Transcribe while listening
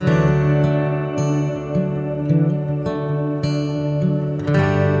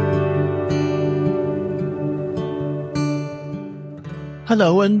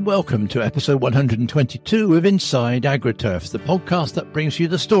Hello and welcome to episode 122 of Inside AGRI-TURF, the podcast that brings you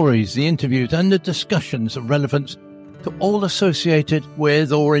the stories, the interviews and the discussions of relevance to all associated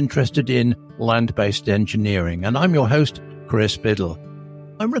with or interested in land-based engineering. And I'm your host, Chris.biddle.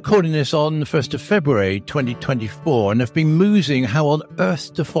 I'm recording this on the 1st of February 2024 and have been musing how on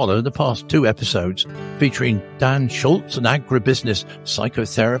earth to follow the past two episodes featuring Dan Schultz, an agribusiness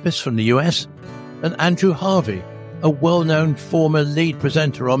psychotherapist from the US, and Andrew Harvey, a well-known former lead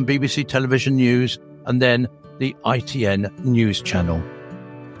presenter on BBC Television News and then the ITN News channel.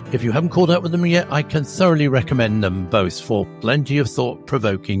 If you haven't caught up with them yet, I can thoroughly recommend them both for plenty of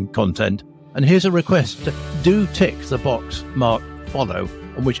thought-provoking content. And here's a request: do tick the box marked follow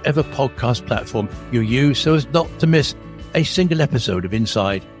on whichever podcast platform you use so as not to miss a single episode of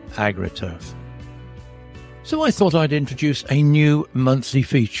Inside AGRI-TURF. So I thought I'd introduce a new monthly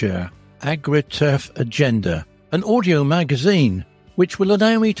feature, AGRI-TURF Agenda, an audio magazine which will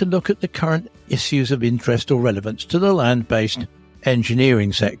allow me to look at the current issues of interest or relevance to the land-based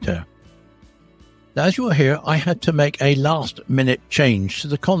engineering sector. Now, as you will hear, I had to make a last-minute change to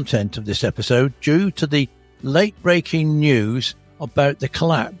the content of this episode due to the late-breaking news about the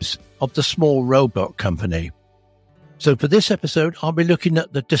collapse of the small robot company. So for this episode, I'll be looking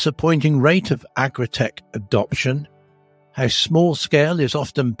at the disappointing rate of agri-tech adoption, how small scale is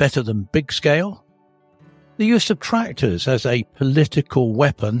often better than big scale, the use of tractors as a political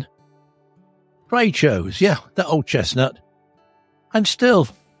weapon, trade shows, that old chestnut. And still,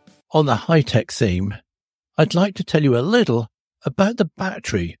 on the high-tech theme, I'd like to tell you a little about the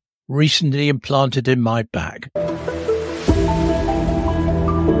battery recently implanted in my back.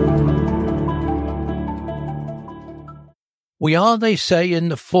 We are, they say, in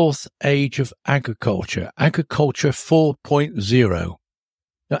the fourth age of agriculture, Agriculture 4.0.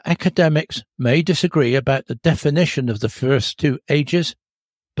 Now, academics may disagree about the definition of the first two ages,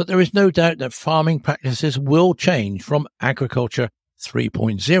 but there is no doubt that farming practices will change from Agriculture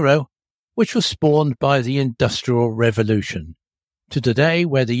 3.0, which was spawned by the Industrial Revolution, to today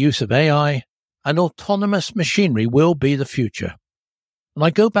where the use of AI and autonomous machinery will be the future. And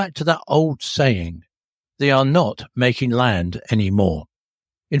I go back to that old saying, they are not making land anymore.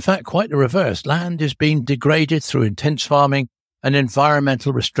 In fact, quite the reverse. Land is being degraded through intense farming and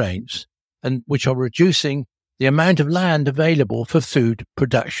environmental restraints, and which are reducing the amount of land available for food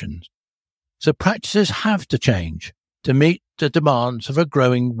production. So practices have to change to meet the demands of a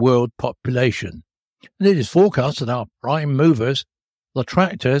growing world population. And it is forecast that our prime movers, the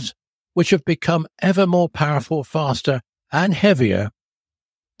tractors, which have become ever more powerful, faster and heavier,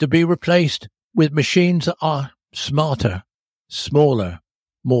 to be replaced with machines that are smarter, smaller,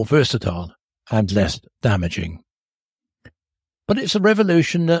 more versatile and less damaging. But it's a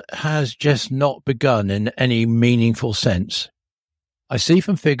revolution that has just not begun in any meaningful sense. I see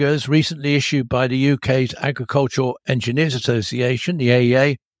from figures recently issued by the UK's Agricultural Engineers Association, the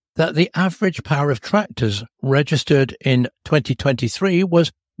AEA, that the average power of tractors registered in 2023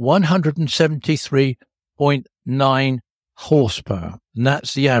 was 173.9 horsepower, and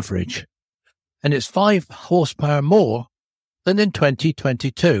that's the average. And it's 5 horsepower more than in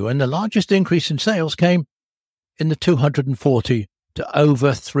 2022, and the largest increase in sales came in the 240 to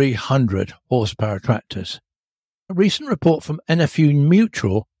over 300 horsepower tractors. A recent report from NFU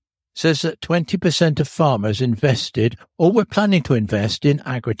Mutual says that 20% of farmers invested or were planning to invest in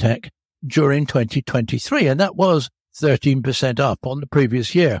agri-tech during 2023, and that was 13% up on the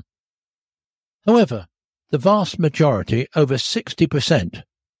previous year. However, the vast majority, over 60%,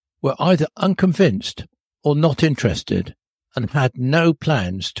 were either unconvinced or not interested and had no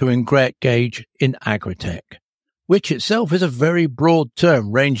plans to engage in agri-tech, which itself is a very broad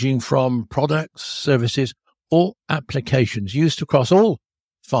term ranging from products, services, or applications used across all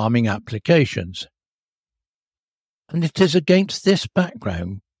farming applications. And it is against this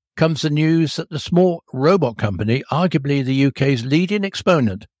background comes the news that the small robot company, arguably the UK's leading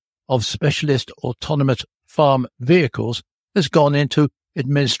exponent of specialist autonomous farm vehicles, has gone into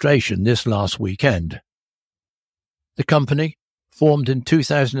administration this last weekend. The company, formed in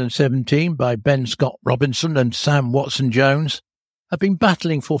 2017 by Ben Scott Robinson and Sam Watson-Jones, have been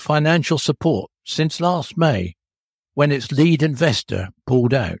battling for financial support since last May, when its lead investor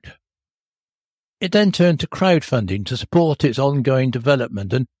pulled out. It then turned to crowdfunding to support its ongoing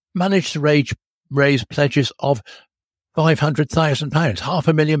development and managed to raise pledges of £500,000,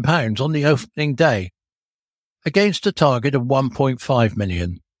 £500,000 on the opening day, against a target of 1.5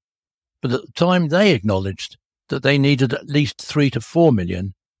 million. But at the time they acknowledged that they needed at least 3 to 4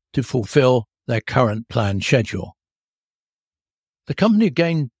 million to fulfill their current planned schedule. The company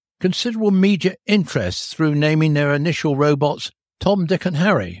gained considerable media interest through naming their initial robots Tom, Dick and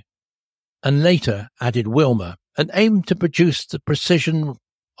Harry, and later added Wilma, and aimed to produce the precision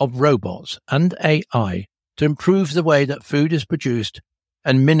of robots and AI to improve the way that food is produced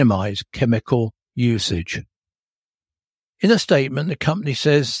and minimize chemical usage. In a statement, the company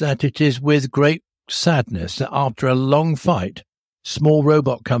says that it is with great sadness that after a long fight, small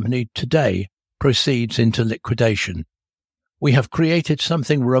robot company today proceeds into liquidation. We have created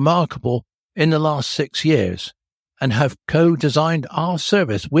something remarkable in the last 6 years and have co-designed our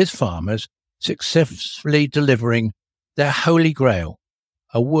service with farmers, successfully delivering their holy grail,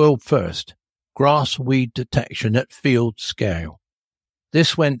 a world first, grass weed detection at field scale.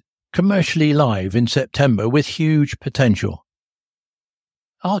 This went commercially live in September with huge potential.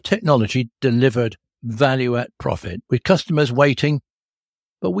 Our technology delivered value at profit, with customers waiting,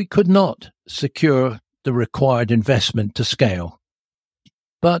 but we could not secure the required investment to scale.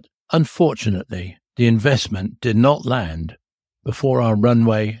 But unfortunately, the investment did not land before our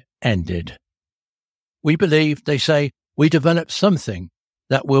runway ended. We believe, they say, we developed something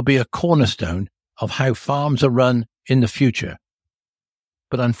that will be a cornerstone of how farms are run in the future.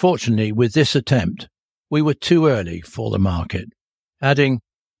 But unfortunately, with this attempt, we were too early for the market, adding,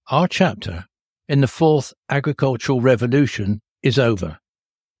 our chapter in the fourth agricultural revolution is over.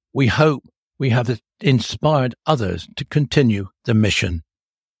 We hope we have inspired others to continue the mission.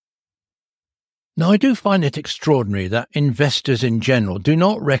 Now, I do find it extraordinary that investors in general do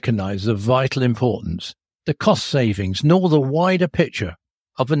not recognize the vital importance, the cost savings, nor the wider picture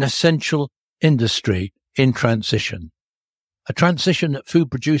of an essential industry in transition. A transition that food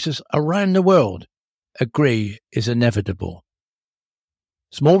producers around the world agree is inevitable.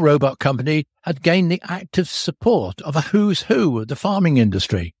 Small robot company had gained the active support of a who's who of the farming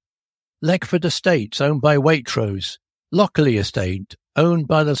industry. Legford Estates, owned by Waitrose, Lockley Estate, owned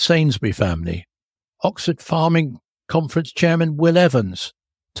by the Sainsbury family, Oxford Farming Conference Chairman Will Evans,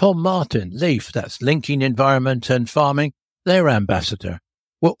 Tom Martin, Leaf, that's Linking Environment and Farming, their ambassador,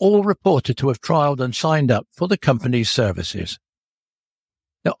 were all reported to have trialled and signed up for the company's services.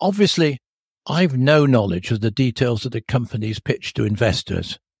 Now, obviously, I've no knowledge of the details of the company's pitch to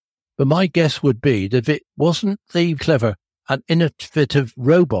investors, but my guess would be that it wasn't the clever and innovative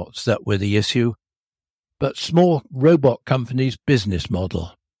robots that were the issue, but small robot company's business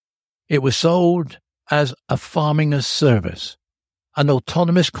model. It was sold as a farming as service, an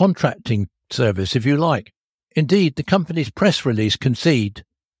autonomous contracting service, if you like. Indeed, the company's press release conceded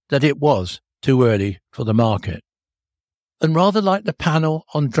that it was too early for the market. And rather like the panel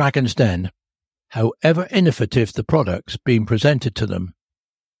on Dragon's Den, however innovative the products being presented to them,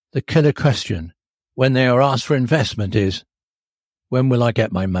 the killer question when they are asked for investment is, when will I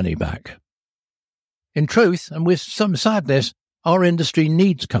get my money back? In truth, and with some sadness, our industry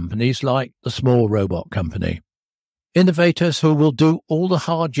needs companies like the small robot company, innovators who will do all the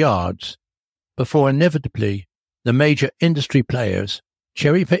hard yards before inevitably the major industry players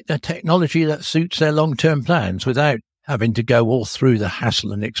cherry-pick the technology that suits their long-term plans without having to go all through the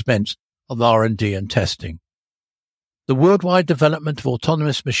hassle and expense of R&D and testing. The worldwide development of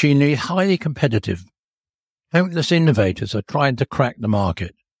autonomous machinery is highly competitive. Countless innovators are trying to crack the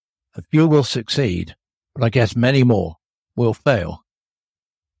market. A few will succeed, but I guess many more will fail.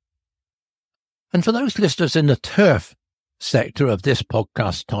 And for those listeners in the turf sector of this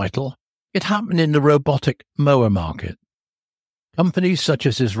podcast title, it happened in the robotic mower market. Companies such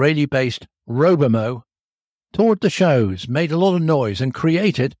as Israeli-based Robomo toured the shows, made a lot of noise and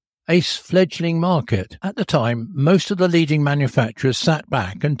created a fledgling market. At the time, most of the leading manufacturers sat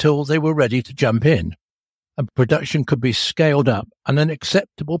back until they were ready to jump in, and production could be scaled up and an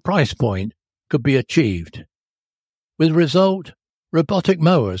acceptable price point could be achieved. With the result, robotic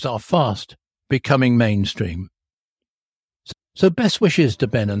mowers are fast becoming mainstream. So best wishes to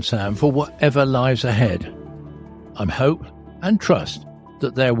Ben and Sam for whatever lies ahead. I hope and trust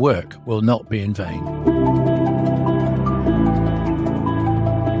that their work will not be in vain.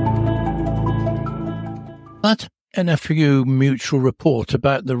 But in a few mutual report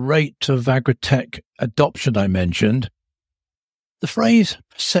about the rate of agri-tech adoption I mentioned, the phrase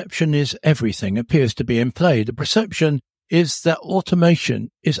perception is everything appears to be in play. The perception is that automation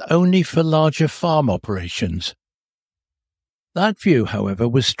is only for larger farm operations. That view, however,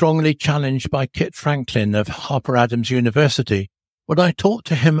 was strongly challenged by Kit Franklin of Harper Adams University when I talked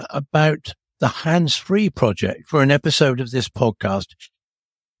to him about the Hands-Free project for an episode of this podcast.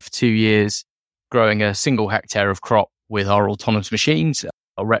 For 2 years, growing a single hectare of crop with our autonomous machines,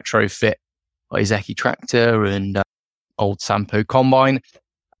 a retrofit Izeki tractor and old Sampo combine,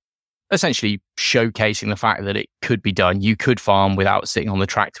 essentially showcasing the fact that it could be done. You could farm without sitting on the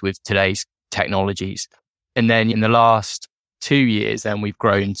tractor with today's technologies. And then in the last 2 years, then we've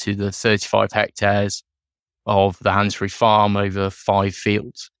grown to the 35 hectares of the hands-free farm over 5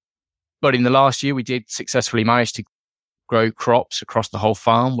 fields. But in the last year, we did successfully manage to grow crops across the whole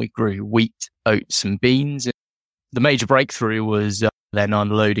farm. We grew wheat, oats, and beans. The major breakthrough was then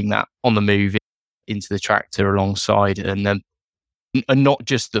unloading that on the move into the tractor alongside, and not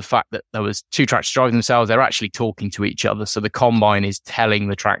just the fact that there was 2 tractors driving themselves, they're actually talking to each other. So the combine is telling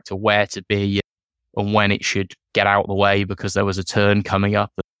the tractor where to be and when it should get out of the way because there was a turn coming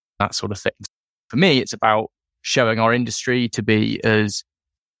up, that sort of thing. For me, it's about showing our industry to be as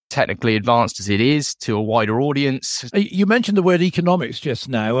technically advanced as it is to a wider audience. You mentioned the word economics just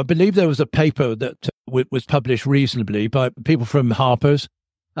now. I believe there was a paper that was published reasonably by people from Harper's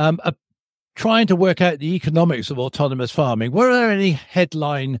trying to work out the economics of autonomous farming. Were there any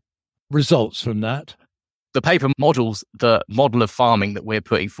headline results from that? The paper models the model of farming that we're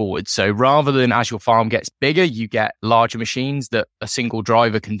putting forward. So rather than as your farm gets bigger, you get larger machines that a single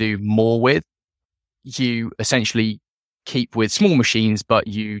driver can do more with. You essentially keep with small machines, but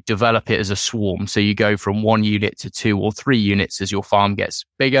you develop it as a swarm. So you go from 1 unit to 2 or 3 units as your farm gets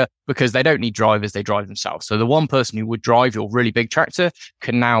bigger because they don't need drivers, they drive themselves. So the one person who would drive your really big tractor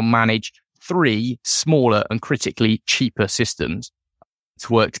can now manage 3 smaller and critically cheaper systems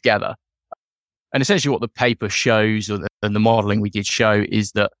to work together. And essentially what the paper shows, and the modeling we did show,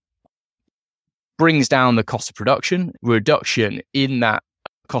 is that brings down the cost of production. Reduction in that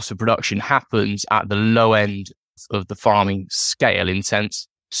cost of production happens at the low end of the farming scale, in sense,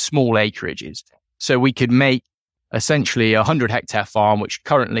 small acreages. So we could make essentially a 100-hectare farm, which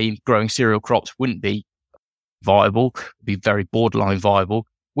currently growing cereal crops wouldn't be viable, be very borderline viable.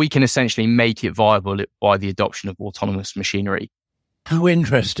 We can essentially make it viable by the adoption of autonomous machinery. How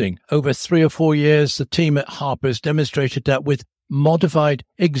interesting. Over 3 or 4 years, the team at Harper's demonstrated that with modified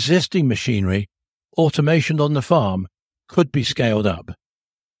existing machinery, automation on the farm could be scaled up.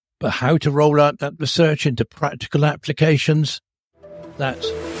 But how to roll out that research into practical applications, that's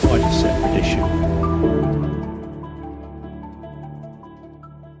quite a separate issue.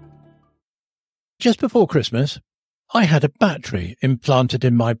 Just before Christmas, I had a battery implanted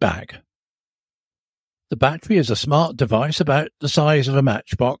in my back. The battery is a smart device about the size of a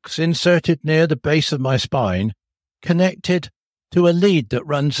matchbox inserted near the base of my spine, connected to a lead that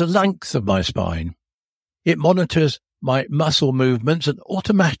runs the length of my spine. It monitors my muscle movements and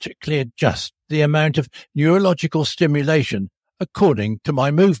automatically adjusts the amount of neurological stimulation according to my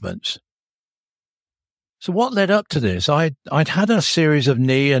movements. So what led up to this? I'd had a series of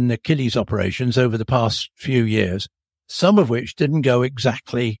knee and Achilles operations over the past few years, some of which didn't go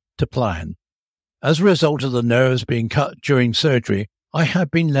exactly to plan. As a result of the nerves being cut during surgery, I have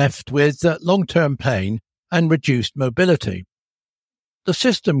been left with long-term pain and reduced mobility. The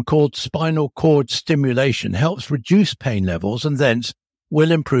system called spinal cord stimulation helps reduce pain levels and thence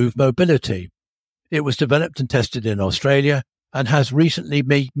will improve mobility. It was developed and tested in Australia and has recently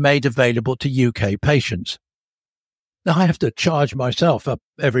been made available to UK patients. Now I have to charge myself up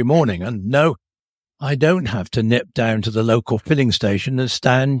every morning, and no, I don't have to nip down to the local filling station and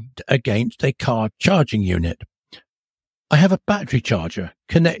stand against a car charging unit. I have a battery charger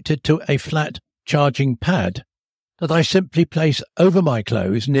connected to a flat charging pad that I simply place over my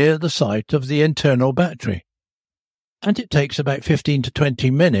clothes near the site of the internal battery. And it takes about 15 to 20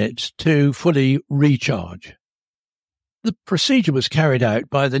 minutes to fully recharge. The procedure was carried out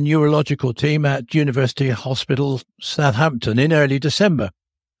by the neurological team at University Hospital Southampton in early December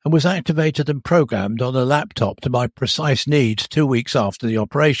and was activated and programmed on a laptop to my precise needs 2 weeks after the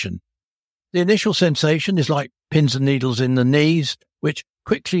operation. The initial sensation is like pins and needles in the knees, which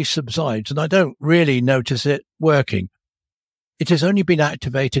quickly subsides, and I don't really notice it working. It has only been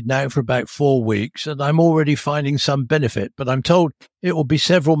activated now for about 4 weeks, and I'm already finding some benefit, but I'm told it will be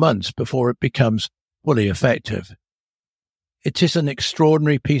several months before it becomes fully effective. It is an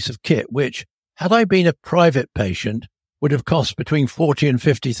extraordinary piece of kit, which, had I been a private patient, would have cost between £40,000 and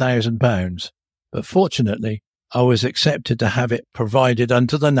 £50,000. But fortunately, I was accepted to have it provided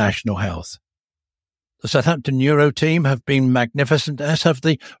under the National Health. The Southampton Neuro team have been magnificent, as have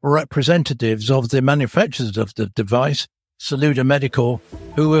the representatives of the manufacturers of the device, Saluda Medical,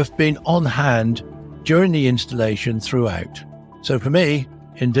 who have been on hand during the installation throughout. So for me,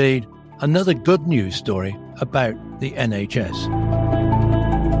 indeed, another good news story about the NHS.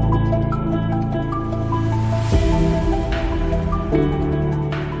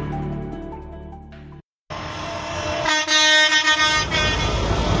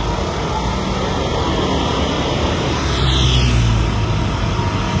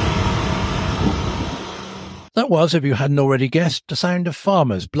 That was, if you hadn't already guessed, the sound of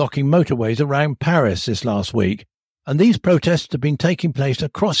farmers blocking motorways around Paris this last week and these protests have been taking place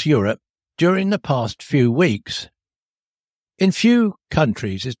across Europe during the past few weeks. In few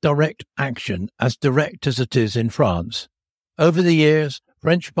countries is direct action as direct as it is in France. Over the years,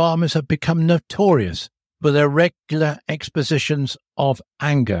 French farmers have become notorious for their regular expositions of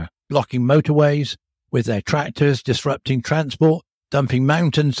anger, blocking motorways with their tractors, disrupting transport, dumping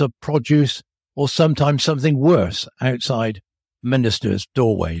mountains of produce, or sometimes something worse outside ministers'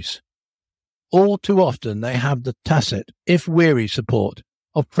 doorways. All too often they have the tacit, if weary, support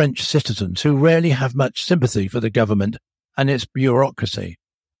of French citizens who rarely have much sympathy for the government and its bureaucracy.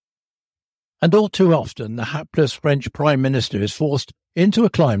 And all too often the hapless French Prime Minister is forced into a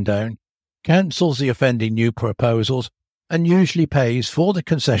climb down, cancels the offending new proposals, and usually pays for the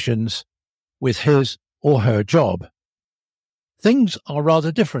concessions with his or her job. Things are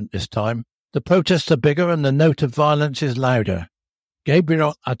rather different this time. The protests are bigger and the note of violence is louder.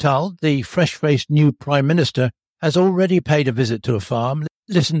 Gabriel Attal, the fresh-faced new Prime Minister, has already paid a visit to a farm,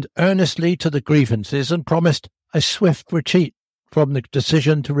 listened earnestly to the grievances and promised a swift retreat from the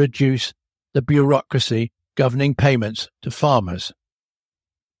decision to reduce the bureaucracy governing payments to farmers.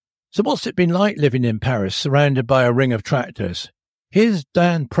 So what's it been like living in Paris surrounded by a ring of tractors? Here's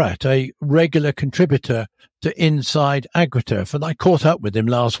Dan Pratt, a regular contributor to Inside AGRI-TURF, and I caught up with him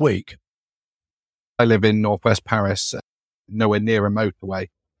last week. I live in northwest Paris, nowhere near a motorway.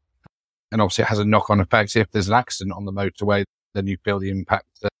 And obviously it has a knock-on effect. If there's an accident on the motorway, then you feel the impact.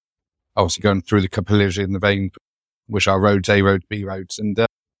 Obviously going through the capillaries in the vein, which are roads, A roads, B roads. And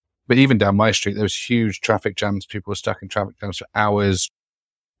but even down my street, there was huge traffic jams. People were stuck in traffic jams for hours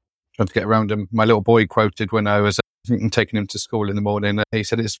trying to get around them. My little boy quoted when I was taking him to school in the morning. He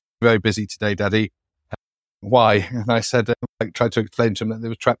said, "It's very busy today, Daddy." Why? And I said, I tried to explain to him that there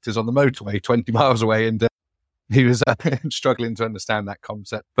were tractors on the motorway 20 miles away, and he was struggling to understand that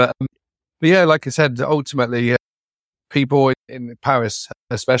concept. But yeah, like I said, ultimately, people in Paris,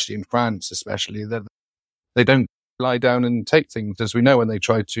 especially in France, they don't lie down and take things. As we know, when they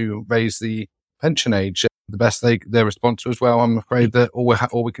try to raise the pension age, the best their response was, well, I'm afraid that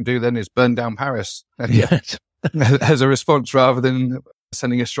all we can do then is burn down Paris. Yes. As a response, rather than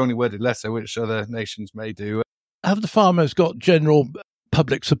sending a strongly worded letter, which other nations may do. Have the farmers got general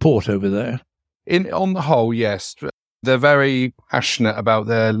public support over there? On the whole, yes. They're very passionate about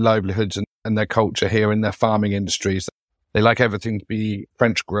their livelihoods and their culture here in their farming industries. They like everything to be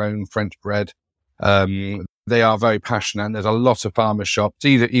French grown, French bred. They are very passionate, and there's a lot of farmer shops.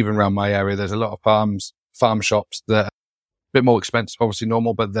 Even around my area, there's a lot of farm shops that are a bit more expensive, obviously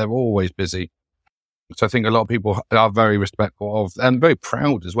normal, but they're always busy. So I think a lot of people are very respectful of, and very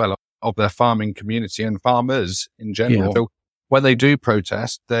proud as well, of their farming community and farmers in general. Yeah. So when they do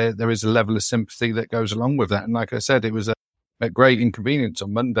protest, there is a level of sympathy that goes along with that. And like I said, it was a great inconvenience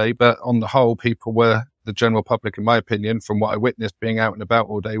on Monday, but on the whole, the general public, in my opinion, from what I witnessed being out and about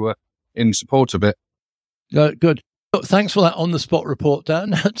all day, were in support of it. Good. Thanks for that on-the-spot report,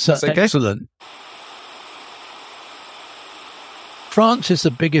 Dan. That's okay. Excellent. France is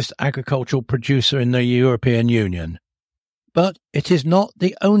the biggest agricultural producer in the European Union, but it is not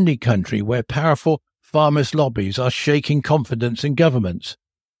the only country where powerful farmers' lobbies are shaking confidence in governments.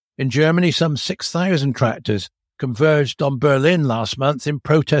 In Germany, some 6,000 tractors converged on Berlin last month in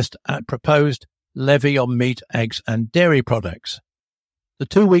protest at proposed levy on meat, eggs and dairy products. The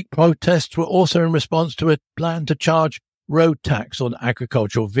 2-week protests were also in response to a plan to charge road tax on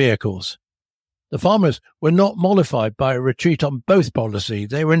agricultural vehicles. The farmers were not mollified by a retreat on both policy.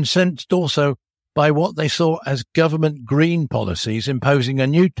 They were incensed also by what they saw as government green policies imposing a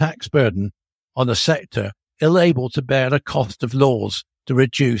new tax burden on a sector ill able to bear the cost of laws to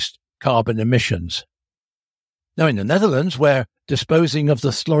reduce carbon emissions. Now, in the Netherlands, where disposing of the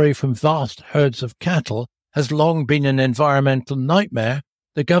slurry from vast herds of cattle has long been an environmental nightmare,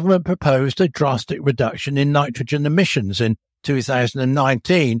 the government proposed a drastic reduction in nitrogen emissions in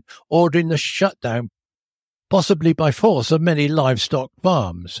 2019, ordering the shutdown, possibly by force, of many livestock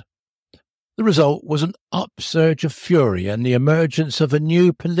farms. The result was an upsurge of fury and the emergence of a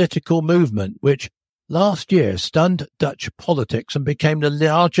new political movement which last year stunned Dutch politics and became the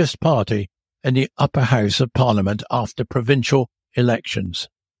largest party in the upper house of Parliament after provincial elections.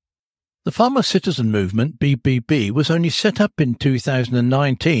 The Farmer Citizen Movement, BBB, was only set up in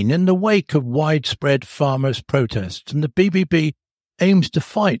 2019 in the wake of widespread farmers' protests, and the BBB aims to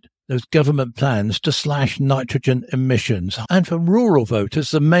fight those government plans to slash nitrogen emissions. And for rural voters,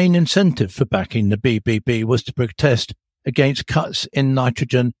 the main incentive for backing the BBB was to protest against cuts in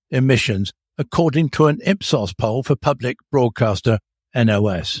nitrogen emissions, according to an Ipsos poll for public broadcaster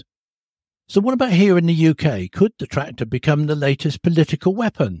NOS. So what about here in the UK? Could the tractor become the latest political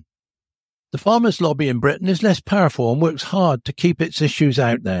weapon? The farmers' lobby in Britain is less powerful and works hard to keep its issues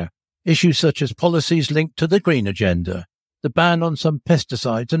out there. Issues such as policies linked to the green agenda, the ban on some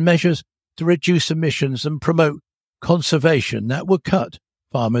pesticides and measures to reduce emissions and promote conservation that would cut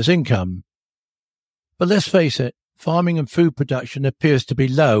farmers' income. But let's face it, farming and food production appears to be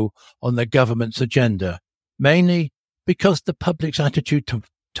low on the government's agenda, mainly because the public's attitude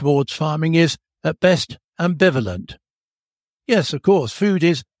towards farming is, at best, ambivalent. Yes, of course, food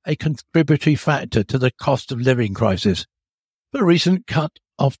is a contributory factor to the cost of living crisis, but a recent cut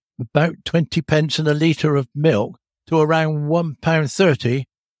of about 20 pence in a litre of milk to around £1.30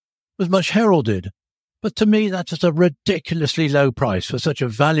 was much heralded. But to me, that is a ridiculously low price for such a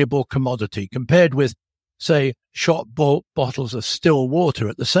valuable commodity compared with, say, shop-bought bottles of still water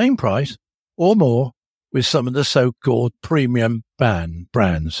at the same price, or more, with some of the so-called premium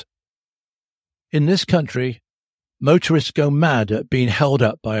brands. In this country, motorists go mad at being held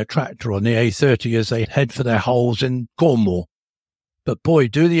up by a tractor on the A30 as they head for their holes in Cornwall. But boy,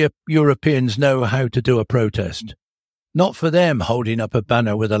 do the Europeans know how to do a protest. Not for them holding up a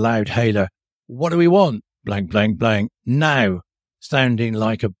banner with a loud hailer, "What do we want? Blank, blank, blank, now," sounding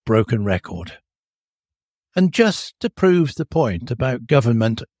like a broken record. And just to prove the point about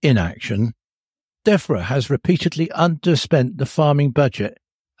government inaction, DEFRA has repeatedly underspent the farming budget,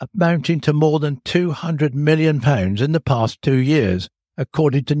 amounting to more than £200 million in the past 2 years,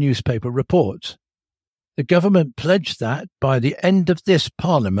 according to newspaper reports. The government pledged that by the end of this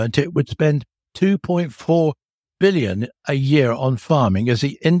Parliament it would spend £2.4 billion a year on farming as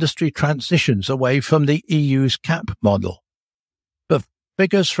the industry transitions away from the EU's CAP model. But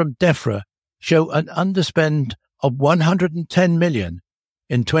figures from DEFRA show an underspend of £110 million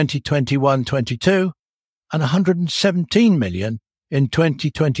in 2021-22 and £117 million in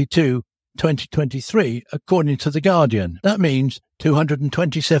 2022-2023, according to The Guardian. That means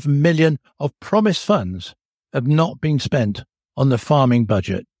 £227 million of promised funds have not been spent on the farming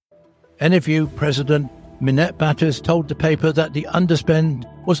budget. NFU President Minette Batters told the paper that the underspend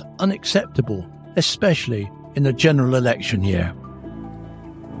was unacceptable, especially in the general election year.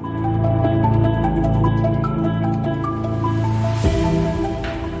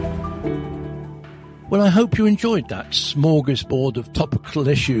 Well, I hope you enjoyed that smorgasbord of topical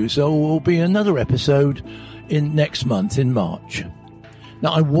issues. There will be another episode in next month in March.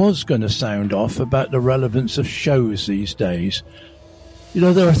 Now, I was going to sound off about the relevance of shows these days. You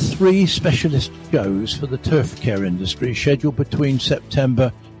know, there are 3 specialist shows for the turf care industry scheduled between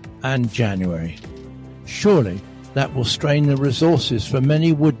September and January. Surely that will strain the resources for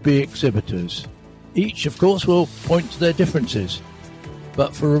many would-be exhibitors. Each, of course, will point to their differences.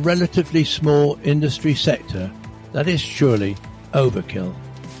 But for a relatively small industry sector, that is surely overkill.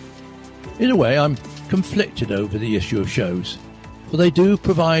 In a way, I'm conflicted over the issue of shows, for they do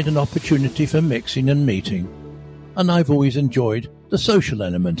provide an opportunity for mixing and meeting, and I've always enjoyed the social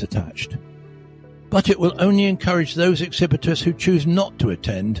element attached. But it will only encourage those exhibitors who choose not to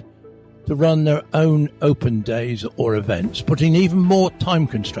attend to run their own open days or events, putting even more time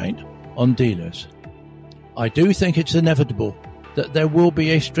constraint on dealers. I do think it's inevitable that there will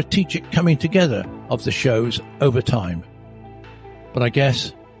be a strategic coming together of the shows over time. But I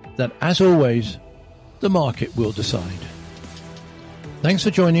guess that, as always, the market will decide. Thanks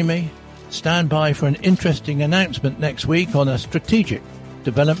for joining me. Stand by for an interesting announcement next week on a strategic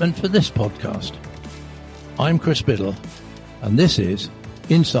development for this podcast. I'm Chris Biddle, and this is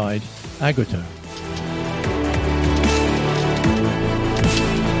Inside AGRI-TURF.